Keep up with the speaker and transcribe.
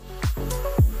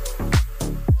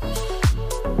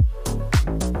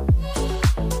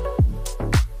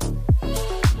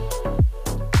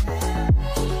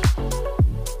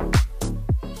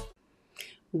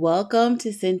Welcome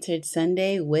to Centered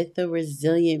Sunday with the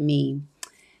Resilient Me.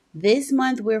 This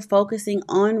month we're focusing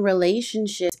on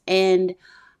relationships, and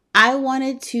I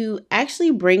wanted to actually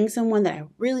bring someone that I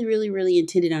really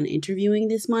intended on interviewing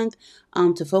this month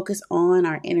to focus on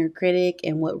our inner critic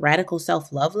and what radical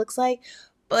self love looks like.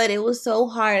 But it was so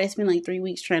hard. I spent like 3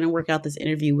 weeks trying to work out this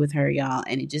interview with her, y'all,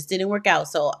 and it just didn't work out.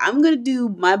 So I'm going to do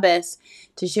my best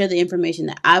to share the information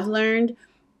that I've learned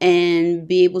and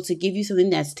be able to give you something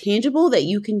that's tangible that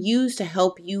you can use to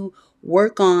help you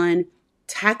work on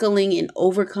tackling and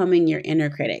overcoming your inner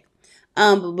critic.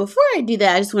 But before I do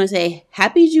that, I just want to say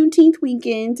happy Juneteenth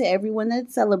weekend to everyone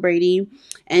that's celebrating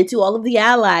and to all of the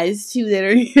allies too that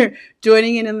are here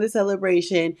joining in on the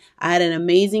celebration. I had an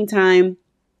amazing time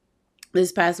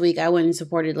this past week. I went and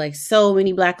supported like so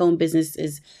many Black-owned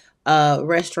businesses,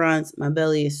 restaurants. My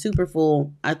belly is super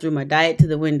full. I threw my diet to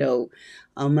the window.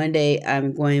 On Monday,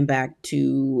 I'm going back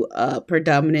to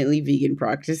predominantly vegan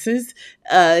practices.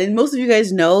 And most of you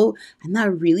guys know I'm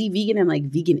not really vegan. I'm like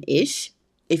vegan-ish,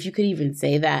 if you could even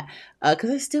say that,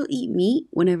 because I still eat meat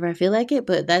whenever I feel like it,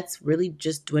 but that's really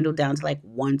just dwindled down to like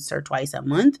once or twice a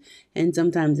month, and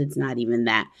sometimes it's not even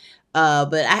that.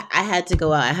 But I had to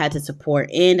go out, I had to support,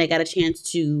 and I got a chance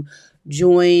to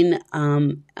join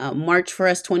March for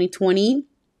Us 2020,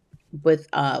 with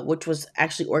which was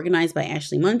actually organized by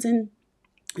Ashley Munson.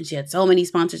 And she had so many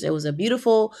sponsors. It was a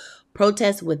beautiful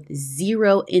protest with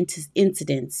zero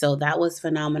incidents. So that was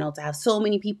phenomenal to have so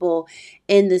many people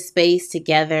in the space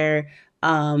together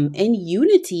in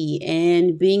unity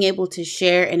and being able to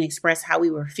share and express how we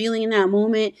were feeling in that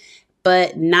moment,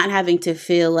 but not having to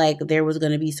feel like there was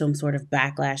going to be some sort of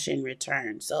backlash in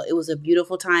return. So it was a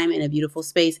beautiful time and a beautiful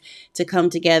space to come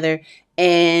together.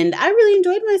 And I really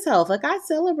enjoyed myself. Like, I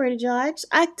celebrated, y'all.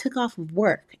 I took off of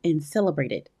work and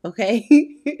celebrated, okay?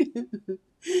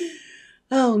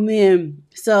 Oh, man.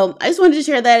 So I just wanted to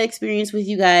share that experience with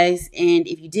you guys. And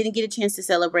if you didn't get a chance to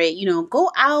celebrate, go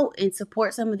out and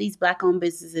support some of these Black-owned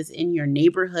businesses in your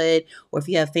neighborhood. Or if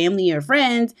you have family or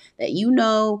friends that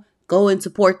go and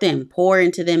support them, pour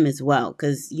into them as well.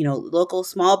 Because, local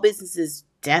small businesses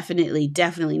definitely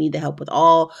need the help with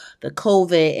all the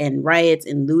COVID and riots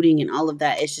and looting and all of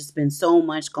that. It's just been so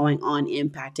much going on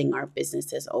impacting our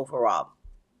businesses overall.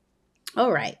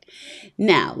 All right.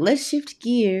 Now, let's shift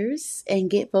gears and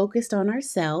get focused on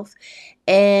ourselves.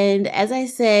 And as I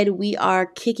said, we are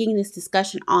kicking this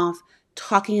discussion off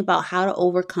talking about how to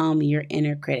overcome your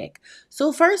inner critic.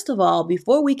 So first of all,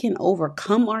 before we can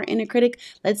overcome our inner critic,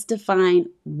 let's define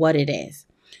what it is.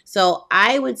 So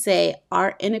I would say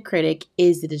our inner critic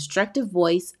is the destructive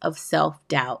voice of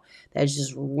self-doubt that's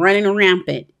just running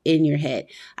rampant in your head.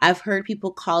 I've heard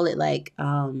people call it like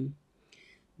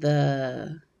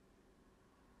the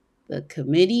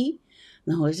committee.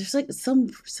 No, it's just like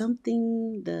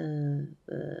something the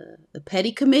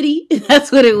petty committee.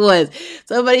 That's what it was.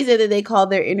 Somebody said that they called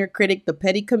their inner critic the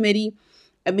petty committee.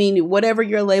 I mean, whatever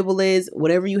your label is,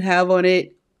 whatever you have on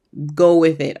it, go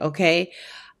with it, okay?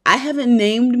 I haven't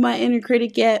named my inner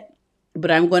critic yet,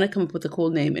 but I'm going to come up with a cool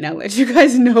name and I'll let you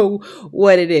guys know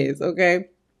what it is, okay?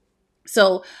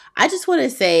 So I just want to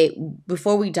say,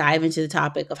 before we dive into the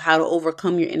topic of how to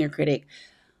overcome your inner critic,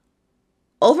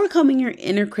 overcoming your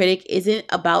inner critic isn't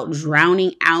about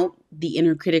drowning out the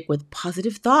inner critic with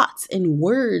positive thoughts and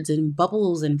words and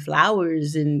bubbles and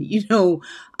flowers and,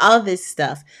 all this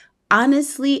stuff.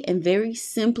 Honestly and very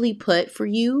simply put for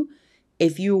you,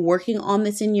 if you're working on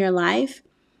this in your life,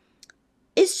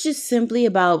 it's just simply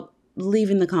about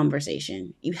leaving the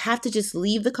conversation. You have to just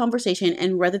leave the conversation,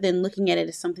 and rather than looking at it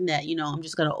as something that, I'm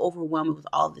just going to overwhelm it with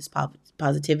all this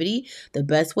positivity, the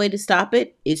best way to stop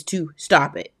it is to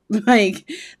stop it. Like,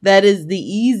 that is the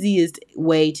easiest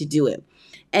way to do it.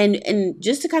 And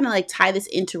just to kind of like tie this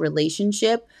into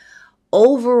relationship,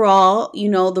 overall,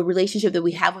 the relationship that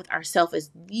we have with ourselves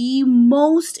is the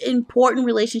most important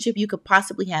relationship you could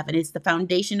possibly have. And it's the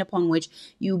foundation upon which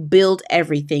you build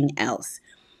everything else.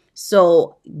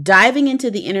 So diving into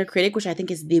the inner critic, which I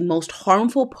think is the most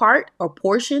harmful part or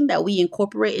portion that we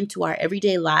incorporate into our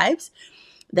everyday lives,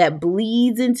 that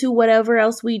bleeds into whatever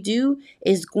else we do,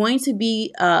 is going to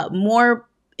be more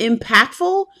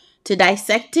impactful to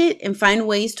dissect it and find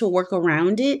ways to work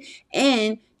around it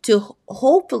and to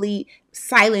hopefully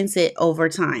silence it over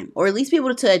time, or at least be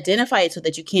able to identify it so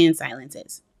that you can silence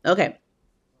it. Okay.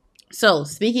 So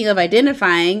speaking of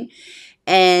identifying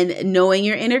and knowing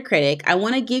your inner critic, I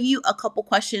want to give you a couple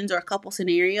questions or a couple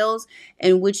scenarios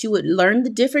in which you would learn the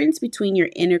difference between your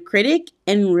inner critic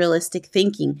and realistic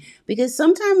thinking. Because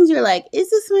sometimes you're like,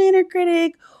 is this my inner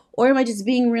critic? Or am I just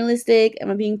being realistic?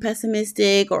 Am I being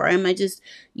pessimistic? Or am I just,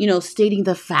 stating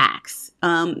the facts?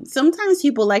 Sometimes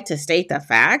people like to state the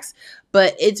facts,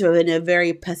 but it's in a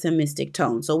very pessimistic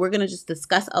tone. So we're going to just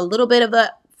discuss a little bit of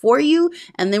that for you,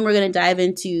 and then we're going to dive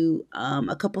into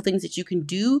a couple things that you can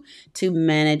do to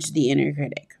manage the inner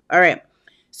critic. All right.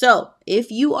 So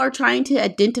if you are trying to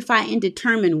identify and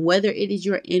determine whether it is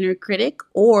your inner critic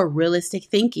or realistic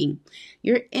thinking,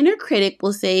 your inner critic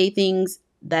will say things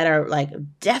that are like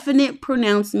definite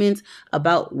pronouncements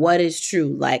about what is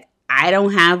true. Like, I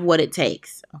don't have what it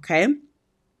takes. Okay.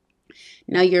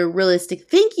 Now, your realistic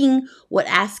thinking would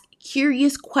ask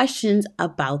curious questions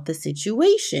about the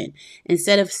situation.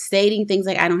 Instead of stating things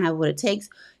like, I don't have what it takes,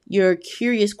 your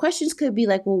curious questions could be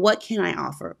like, well, what can I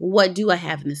offer? What do I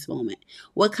have in this moment?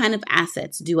 What kind of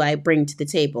assets do I bring to the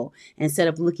table? Instead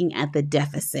of looking at the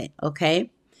deficit,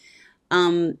 okay?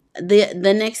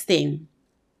 The next thing,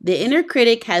 the inner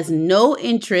critic has no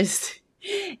interest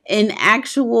in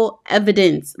actual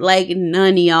evidence. Like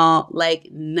none, y'all. Like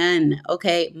none.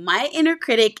 Okay. My inner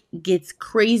critic gets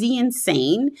crazy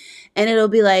insane and it'll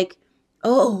be like,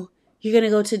 oh, you're going to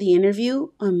go to the interview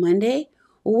on Monday?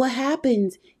 Well, what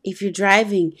happens if you're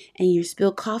driving and you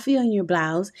spill coffee on your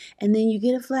blouse and then you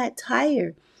get a flat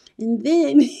tire? And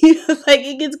then, like,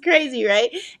 it gets crazy, right?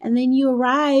 And then you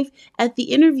arrive at the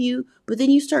interview, but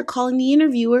then you start calling the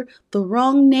interviewer the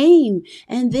wrong name.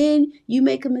 And then you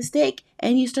make a mistake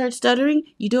and you start stuttering.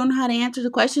 You don't know how to answer the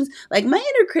questions. Like, my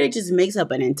inner critic just makes up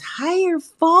an entire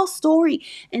false story.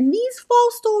 And these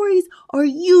false stories are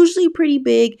usually pretty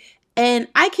big. And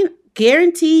I can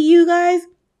guarantee you guys,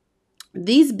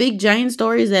 these big giant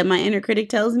stories that my inner critic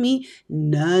tells me,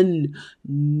 none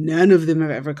of them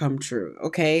have ever come true.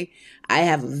 Okay. I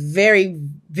have a very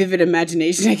vivid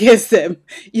imagination, I guess, that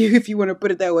if you want to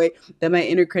put it that way, that my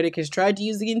inner critic has tried to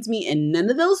use against me. And none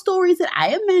of those stories that I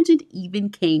imagined even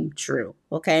came true.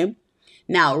 Okay.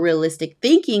 Now, realistic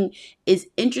thinking is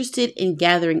interested in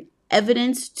gathering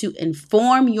evidence to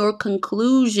inform your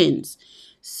conclusions.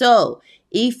 So,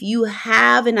 if you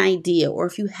have an idea or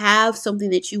if you have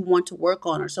something that you want to work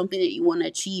on or something that you want to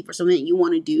achieve or something that you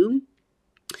want to do,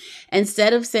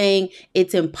 instead of saying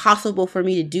it's impossible for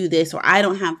me to do this or I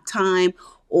don't have time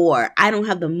or I don't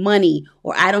have the money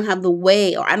or I don't have the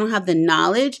way or I don't have the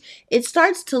knowledge,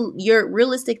 your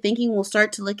realistic thinking will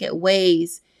start to look at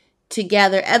ways to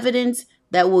gather evidence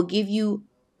that will give you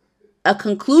a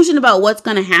conclusion about what's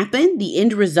going to happen, the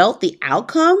end result, the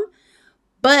outcome.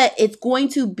 But it's going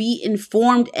to be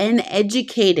informed and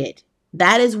educated.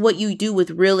 That is what you do with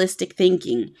realistic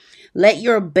thinking. Let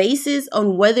your basis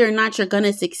on whether or not you're going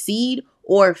to succeed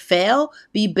or fail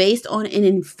be based on an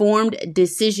informed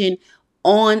decision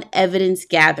on evidence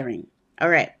gathering. All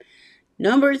right.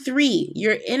 Number 3,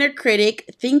 your inner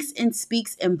critic thinks and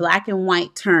speaks in black and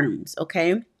white terms.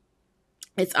 Okay.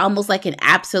 It's almost like an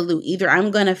absolute. Either I'm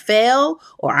going to fail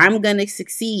or I'm going to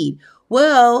succeed.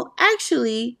 Well,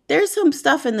 actually, there's some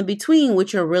stuff in the between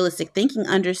which your realistic thinking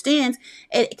understands.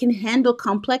 It can handle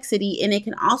complexity and it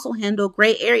can also handle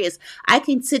gray areas. I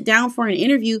can sit down for an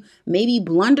interview, maybe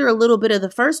blunder a little bit of the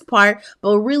first part,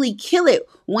 but really kill it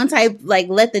once I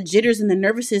let the jitters and the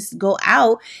nervousness go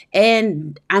out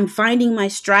and I'm finding my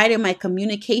stride and my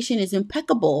communication is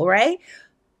impeccable, right?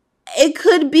 It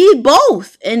could be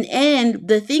both. And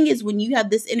the thing is, when you have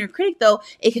this inner critic, though,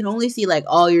 it can only see like,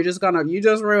 oh, you just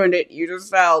ruined it. You just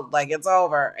felt like it's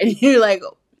over. And you're like,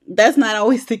 that's not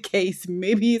always the case.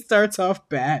 Maybe it starts off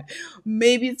bad.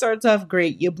 Maybe it starts off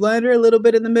great. You blunder a little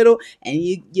bit in the middle and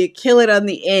you kill it on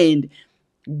the end.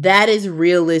 That is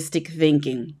realistic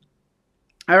thinking.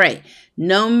 All right.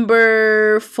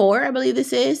 Number 4, I believe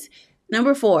this is.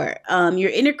 Number 4, your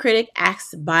inner critic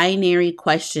asks binary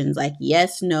questions like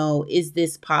yes, no, is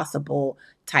this possible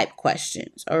type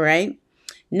questions. All right.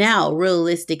 Now,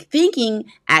 realistic thinking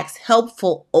asks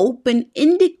helpful,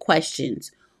 open-ended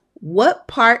questions. What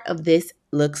part of this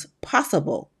looks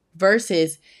possible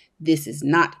versus this is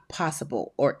not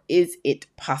possible or is it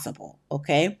possible?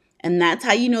 Okay. And that's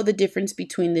how you know the difference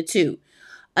between the two.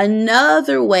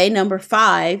 Another way, number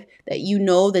 5, that you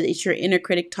know that it's your inner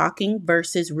critic talking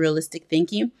versus realistic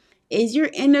thinking is your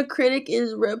inner critic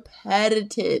is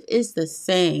repetitive. It's the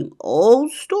same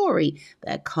old story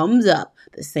that comes up.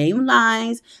 The same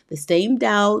lies, the same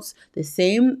doubts, the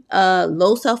same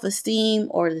low self-esteem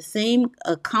or the same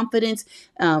confidence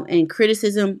and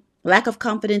criticism, lack of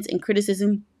confidence and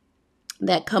criticism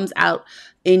that comes out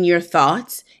in your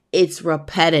thoughts, it's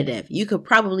repetitive. You could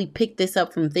probably pick this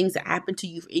up from things that happened to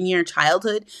you in your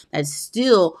childhood that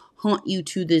still haunt you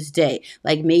to this day.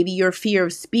 Like maybe your fear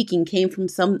of speaking came from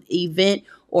some event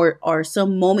or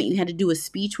some moment you had to do a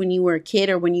speech when you were a kid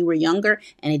or when you were younger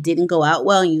and it didn't go out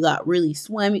well and you got really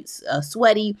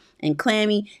sweaty and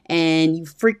clammy and you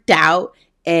freaked out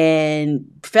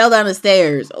and fell down the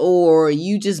stairs, or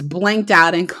you just blanked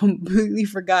out and completely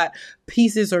forgot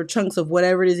pieces or chunks of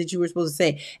whatever it is that you were supposed to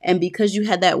say. And because you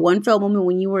had that one fell moment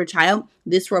when you were a child,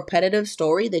 this repetitive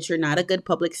story that you're not a good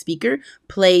public speaker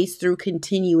plays through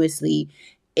continuously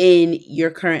in your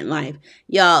current life.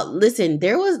 Y'all, listen,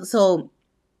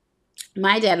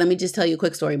 my dad, let me just tell you a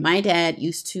quick story. My dad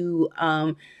used to,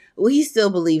 he still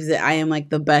believes that I am like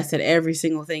the best at every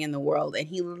single thing in the world. And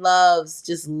he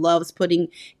just loves putting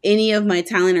any of my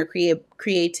talent or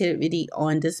creativity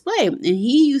on display. And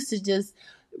he used to just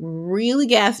really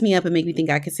gas me up and make me think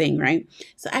I could sing, right?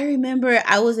 So I remember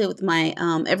I was with my,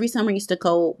 every summer I used to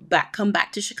come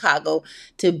back to Chicago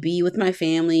to be with my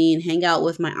family and hang out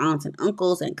with my aunts and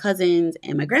uncles and cousins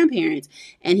and my grandparents.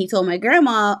 And he told my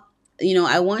grandma,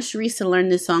 I want Sharice to learn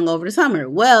this song over the summer.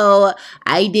 Well,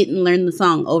 I didn't learn the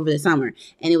song over the summer.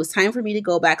 And it was time for me to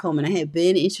go back home. And I had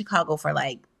been in Chicago for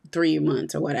like 3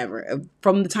 months or whatever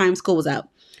from the time school was out.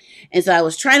 And so I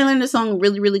was trying to learn the song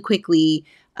really, really quickly.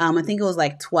 I think it was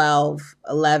like 12,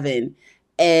 11.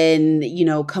 And,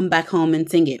 come back home and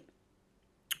sing it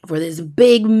for this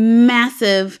big,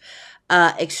 massive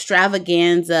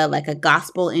extravaganza, like a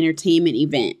gospel entertainment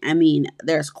event. I mean,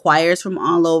 there's choirs from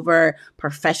all over,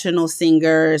 professional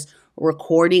singers,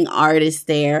 recording artists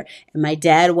there, and my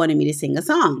dad wanted me to sing a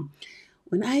song.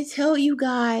 When I tell you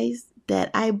guys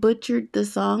that I butchered the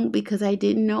song because I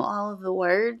didn't know all of the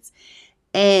words,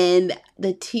 and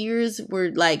the tears were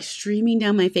like streaming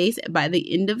down my face by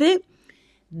the end of it,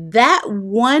 that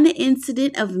one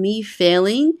incident of me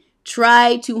failing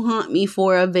tried to haunt me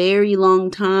for a very long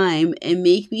time and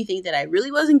make me think that I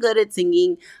really wasn't good at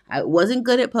singing, I wasn't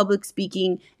good at public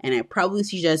speaking, and I probably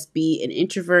should just be an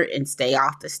introvert and stay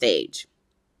off the stage.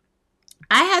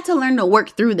 I had to learn to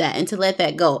work through that and to let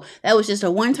that go. That was just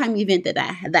a one-time event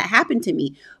that happened to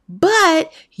me.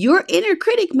 But your inner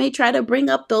critic may try to bring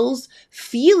up those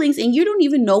feelings and you don't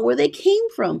even know where they came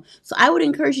from. So I would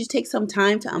encourage you to take some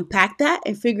time to unpack that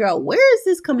and figure out, where is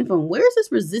this coming from? Where is this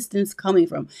resistance coming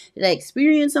from? Did I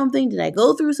experience something? Did I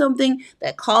go through something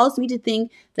that caused me to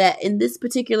think that in this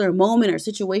particular moment or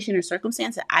situation or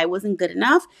circumstance that I wasn't good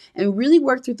enough? And really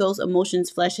work through those emotions,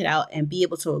 flesh it out, and be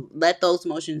able to let those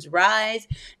emotions rise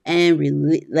and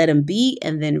let them be,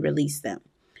 and then release them.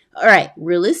 All right,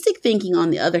 realistic thinking, on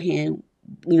the other hand,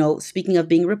 speaking of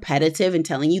being repetitive and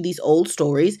telling you these old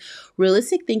stories,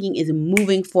 realistic thinking is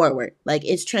moving forward. Like,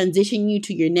 it's transitioning you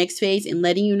to your next phase and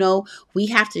letting you know we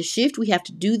have to shift. We have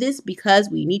to do this because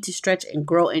we need to stretch and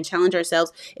grow and challenge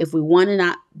ourselves if we want to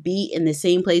not be in the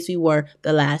same place we were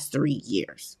the last 3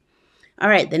 years. All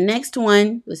right, the next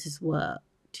one, this is 1,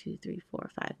 2, 3,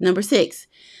 4, 5. Number 6,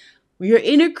 your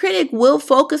inner critic will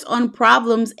focus on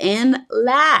problems and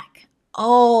lack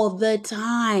all the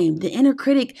time. The inner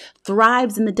critic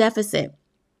thrives in the deficit.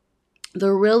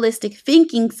 The realistic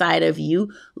thinking side of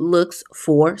you looks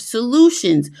for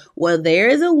solutions. Where there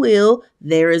is a will,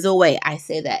 there is a way. I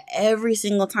say that every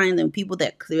single time. Then people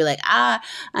that they're like, I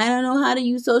don't know how to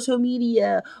use social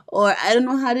media, or I don't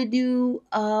know how to do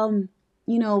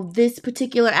this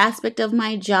particular aspect of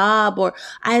my job, or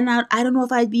I don't know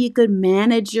if I'd be a good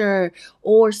manager,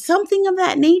 or something of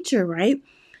that nature, right?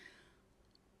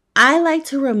 I like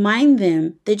to remind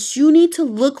them that you need to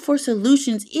look for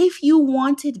solutions. If you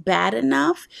want it bad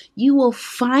enough, you will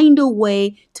find a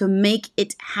way to make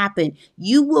it happen.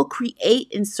 You will create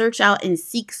and search out and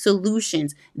seek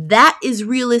solutions. That is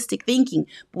realistic thinking.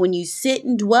 But when you sit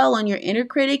and dwell on your inner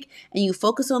critic and you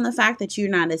focus on the fact that you're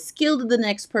not as skilled as the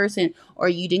next person, or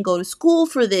you didn't go to school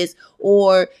for this,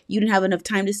 or you didn't have enough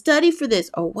time to study for this,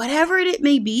 or whatever it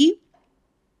may be,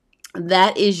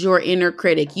 that is your inner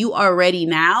critic. You are ready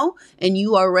now, and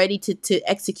you are ready to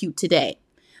execute today.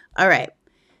 All right.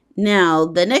 Now,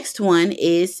 the next one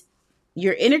is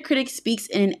your inner critic speaks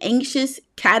in an anxious,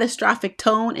 catastrophic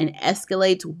tone and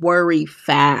escalates worry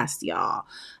fast, y'all.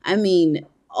 I mean,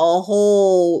 a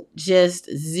whole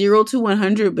just 0 to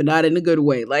 100, but not in a good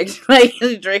way. Like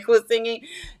Drake was singing,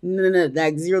 no,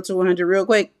 like 0 to 100 real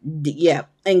quick. Yeah.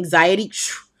 Anxiety,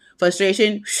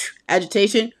 frustration,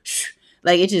 agitation,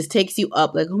 like, it just takes you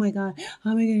up. Like, oh my God, how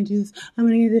am I going to do this? I'm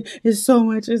going to do this. It's so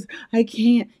much. I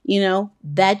can't,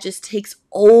 that just takes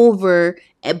over.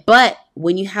 But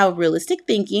when you have realistic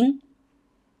thinking,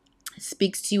 it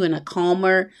speaks to you in a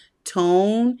calmer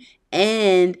tone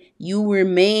and you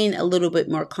remain a little bit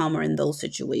more calmer in those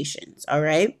situations. All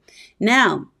right.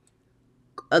 Now,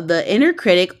 the inner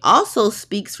critic also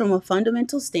speaks from a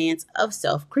fundamental stance of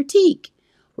self critique,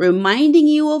 reminding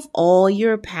you of all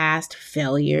your past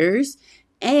failures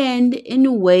and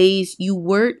in ways you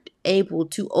weren't able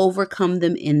to overcome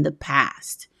them in the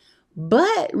past.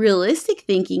 But realistic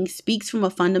thinking speaks from a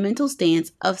fundamental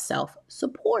stance of self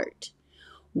support.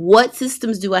 What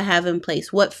systems do I have in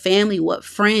place? What family, what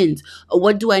friends, or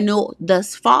what do I know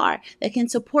thus far that can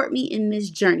support me in this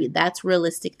journey? That's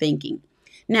realistic thinking.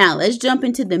 Now, let's jump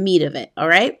into the meat of it, all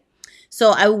right?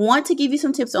 So, I want to give you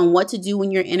some tips on what to do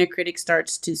when your inner critic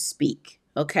starts to speak,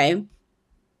 okay?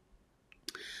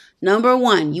 Number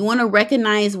one, you want to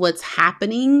recognize what's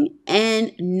happening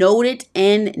and note it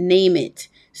and name it.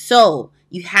 So,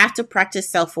 you have to practice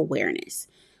self awareness.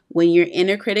 When your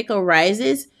inner critic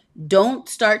arises, don't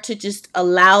start to just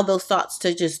allow those thoughts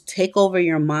to just take over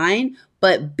your mind,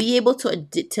 but be able to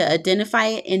identify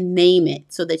it and name it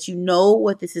so that you know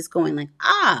what this is going like.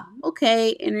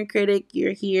 Okay, inner critic,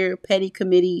 you're here, petty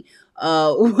committee,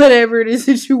 whatever it is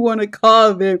that you want to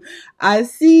call them. I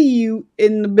see you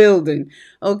in the building.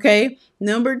 Okay.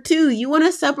 Number two, you want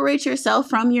to separate yourself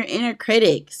from your inner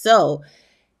critic. So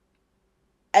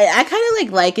I kind of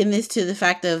like liken this to the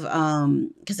fact of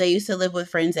because I used to live with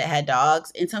friends that had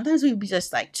dogs, and sometimes we'd be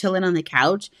just like chilling on the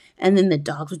couch, and then the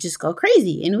dogs would just go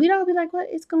crazy, and we'd all be like, "What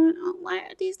is going on? Why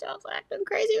are these dogs acting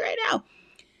crazy right now?"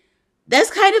 That's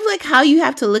kind of like how you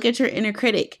have to look at your inner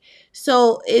critic.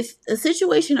 So if a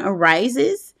situation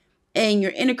arises and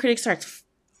your inner critic starts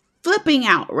flipping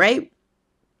out, right?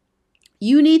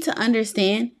 You need to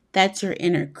understand that's your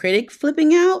inner critic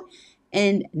flipping out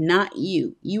and not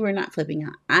you. You are not flipping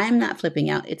out. I'm not flipping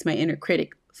out. It's my inner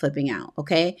critic flipping out.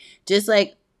 Okay. Just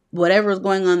like whatever was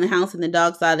going on in the house and the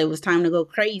dogs thought it was time to go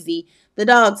crazy, the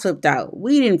dogs flipped out.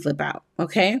 We didn't flip out.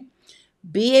 Okay.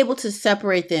 Be able to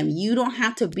separate them. You don't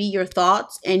have to be your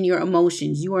thoughts and your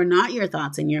emotions. You are not your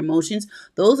thoughts and your emotions.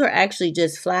 Those are actually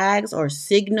just flags or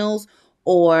signals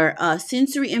or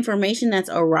sensory information that's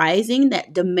arising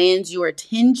that demands your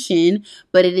attention,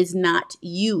 but it is not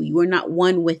you. You are not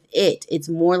one with it. It's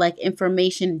more like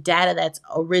information, data that's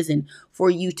arisen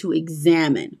for you to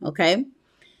examine. Okay.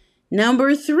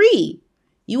 Number three,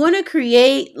 you want to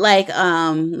create like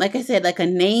I said, like a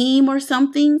name or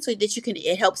something so that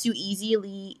it helps you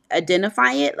easily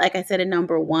identify it. Like I said in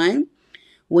number one,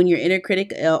 when your inner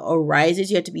critic arises,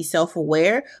 you have to be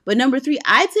self-aware. But number three,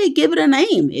 I'd say give it a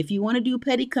name. If you want to do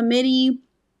petty committee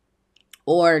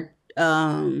or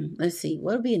let's see,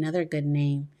 what would be another good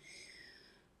name?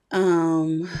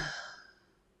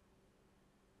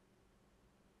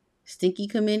 Stinky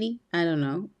committee? I don't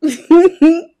know.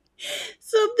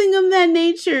 Something of that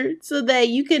nature so that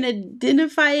you can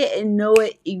identify it and know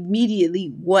it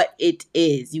immediately what it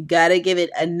is. You got to give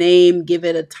it a name, give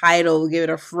it a title, give it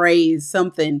a phrase,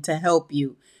 something to help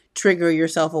you trigger your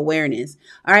self-awareness.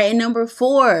 All right. And number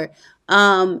four,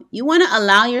 you want to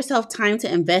allow yourself time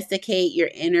to investigate your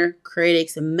inner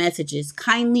critic's messages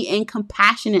kindly and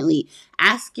compassionately.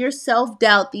 Ask your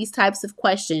self-doubt these types of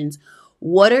questions.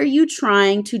 What are you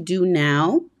trying to do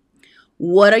now?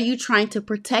 What are you trying to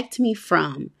protect me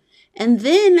from? And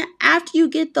then after you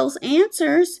get those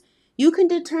answers, you can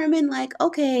determine like,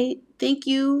 okay, thank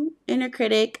you, inner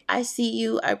critic. I see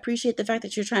you. I appreciate the fact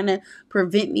that you're trying to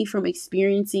prevent me from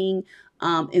experiencing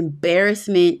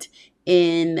embarrassment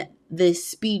in this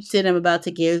speech that I'm about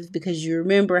to give, because you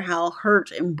remember how hurt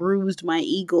and bruised my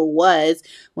ego was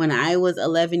when I was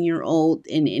 11-year-old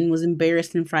and was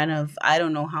embarrassed in front of, I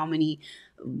don't know how many,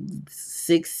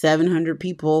 600-700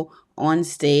 people on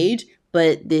stage.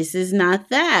 But this is not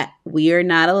that. We are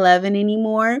not 11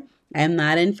 anymore. I'm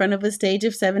not in front of a stage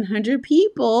of 700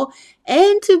 people.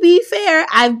 And to be fair,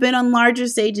 I've been on larger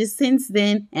stages since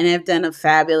then and have done a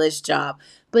fabulous job.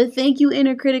 But thank you,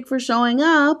 inner critic, for showing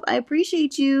up. I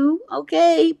appreciate you.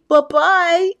 Okay,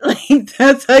 bye-bye. Like,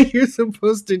 that's how you're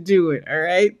supposed to do it, all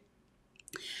right?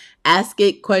 Ask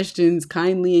it questions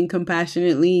kindly and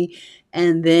compassionately,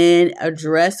 and then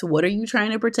address, what are you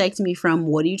trying to protect me from?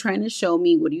 What are you trying to show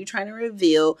me? What are you trying to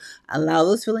reveal? Allow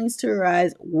those feelings to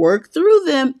arise, work through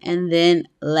them, and then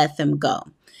let them go.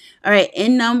 All right,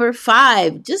 and number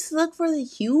five, just look for the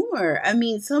humor. I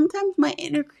mean, sometimes my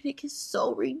inner critic is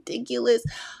so ridiculous.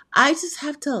 I just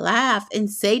have to laugh and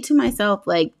say to myself,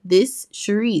 like, this,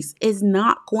 Sharice, is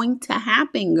not going to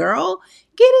happen, girl.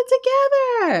 Get it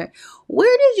together.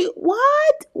 Where did you,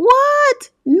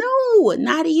 what? No,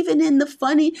 not even in the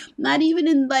funny, not even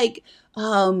in like,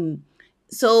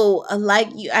 So like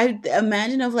you, I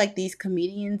imagine of like these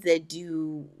comedians that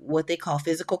do what they call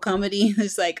physical comedy.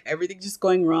 It's like everything's just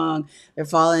going wrong. They're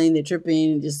falling, they're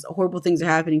tripping, just horrible things are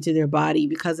happening to their body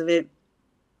because of it.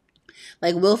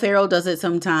 Like Will Ferrell does it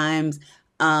sometimes.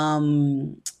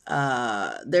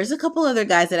 There's a couple other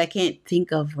guys that I can't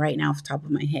think of right now off the top of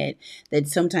my head that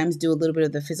sometimes do a little bit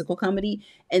of the physical comedy.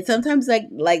 And sometimes like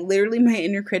literally my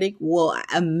inner critic will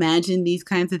imagine these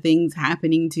kinds of things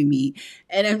happening to me.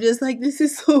 And I'm just like, this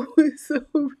is so so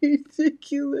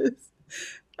ridiculous.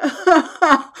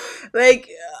 Like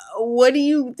what do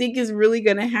you think is really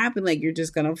gonna happen? Like you're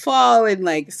just gonna fall and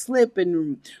like slip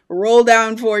and roll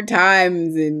down 4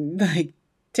 times and like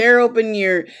tear open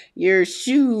your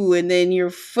shoe and then your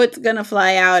foot's gonna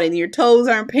fly out and your toes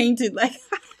aren't painted. Like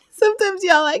sometimes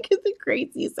y'all like get the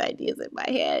craziest ideas in my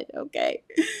head. Okay,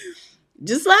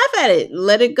 just laugh at it,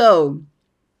 let it go.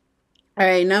 All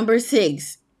right, number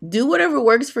 6. Do whatever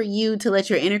works for you to let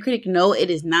your inner critic know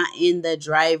it is not in the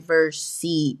driver's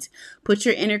seat. Put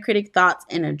your inner critic thoughts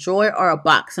in a drawer or a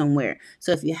box somewhere.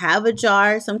 So if you have a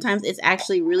jar, sometimes it's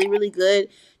actually really, really good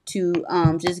to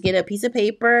just get a piece of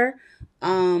paper,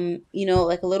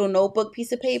 like a little notebook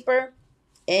piece of paper.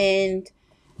 And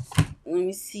let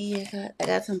me see, I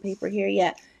got some paper here.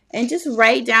 Yeah. And just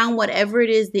write down whatever it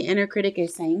is the inner critic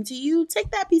is saying to you.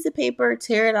 Take that piece of paper,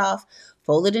 tear it off,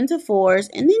 fold it into fours,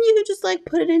 and then you can just like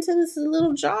put it into this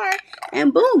little jar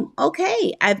and boom.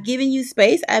 Okay, I've given you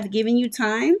space, I've given you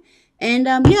time. And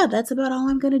yeah, that's about all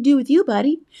I'm gonna do with you,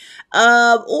 buddy.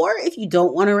 Or if you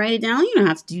don't want to write it down, you don't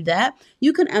have to do that.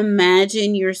 You can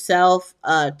imagine yourself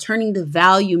turning the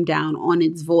volume down on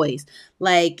its voice.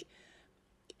 Like,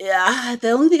 yeah,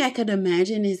 the only thing I could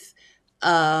imagine is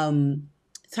um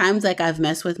times like I've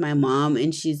messed with my mom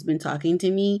and she's been talking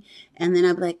to me and then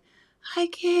I'm like, I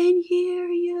can't hear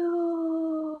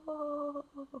you.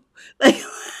 Like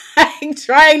I'm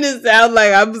trying to sound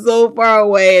like I'm so far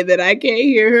away that I can't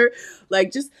hear her.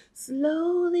 Like just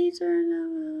slowly turn the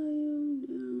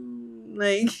volume down.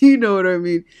 Like you know what I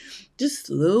mean. Just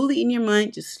slowly in your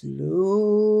mind, just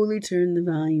slowly turn the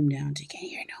volume down till you can't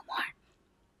hear no more.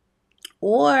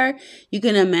 Or you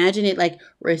can imagine it like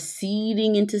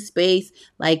receding into space,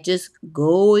 like just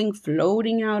going,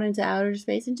 floating out into outer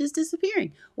space and just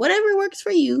disappearing. Whatever works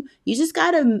for you. You just got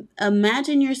to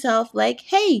imagine yourself like,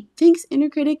 hey, thanks,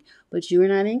 inner critic, but you are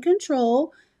not in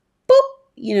control.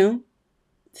 Boop,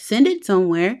 send it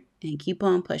somewhere and keep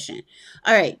on pushing.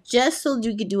 All right, just so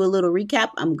you could do a little recap,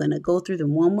 I'm going to go through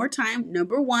them one more time.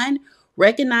 Number 1,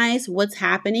 recognize what's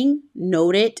happening,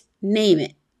 note it, name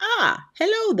it. Ah,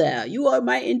 hello there. You are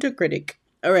my inner critic.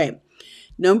 All right.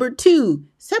 Number 2,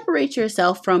 separate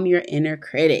yourself from your inner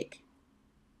critic.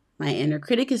 My inner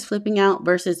critic is flipping out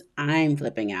versus I'm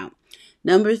flipping out.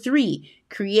 Number 3,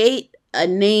 create a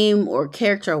name or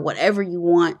character or whatever you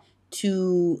want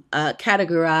to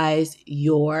categorize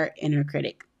your inner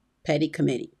critic. Petty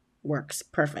committee works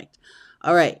perfect.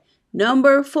 All right.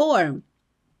 Number 4,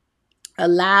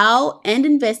 allow and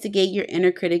investigate your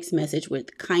inner critic's message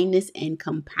with kindness and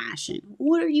compassion.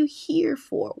 What are you here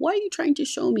for? Why are you trying to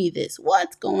show me this?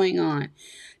 What's going on?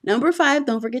 Number 5,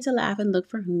 don't forget to laugh and look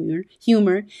for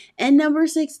humor. And number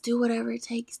 6, do whatever it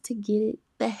takes to get it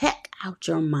the heck out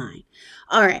your mind.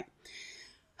 All right.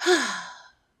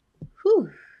 Whew.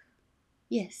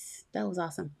 Yes, that was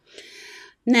awesome.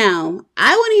 Now,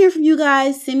 I want to hear from you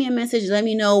guys. Send me a message. Let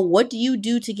me know, what do you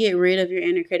do to get rid of your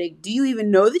inner critic? Do you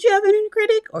even know that you have an inner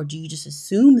critic? Or do you just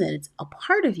assume that it's a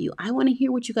part of you? I want to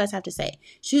hear what you guys have to say.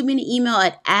 Shoot me an email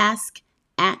at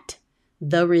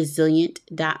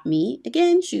ask@theresilient.me.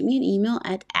 Again, shoot me an email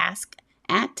at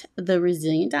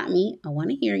ask@theresilient.me. I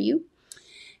want to hear you.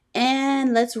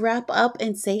 And let's wrap up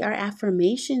and say our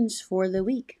affirmations for the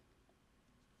week.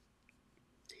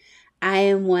 I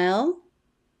am well.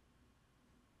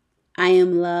 I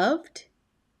am loved.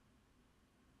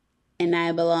 And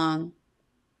I belong.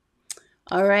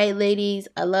 All right, ladies.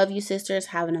 I love you, sisters.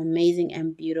 Have an amazing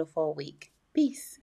and beautiful week. Peace.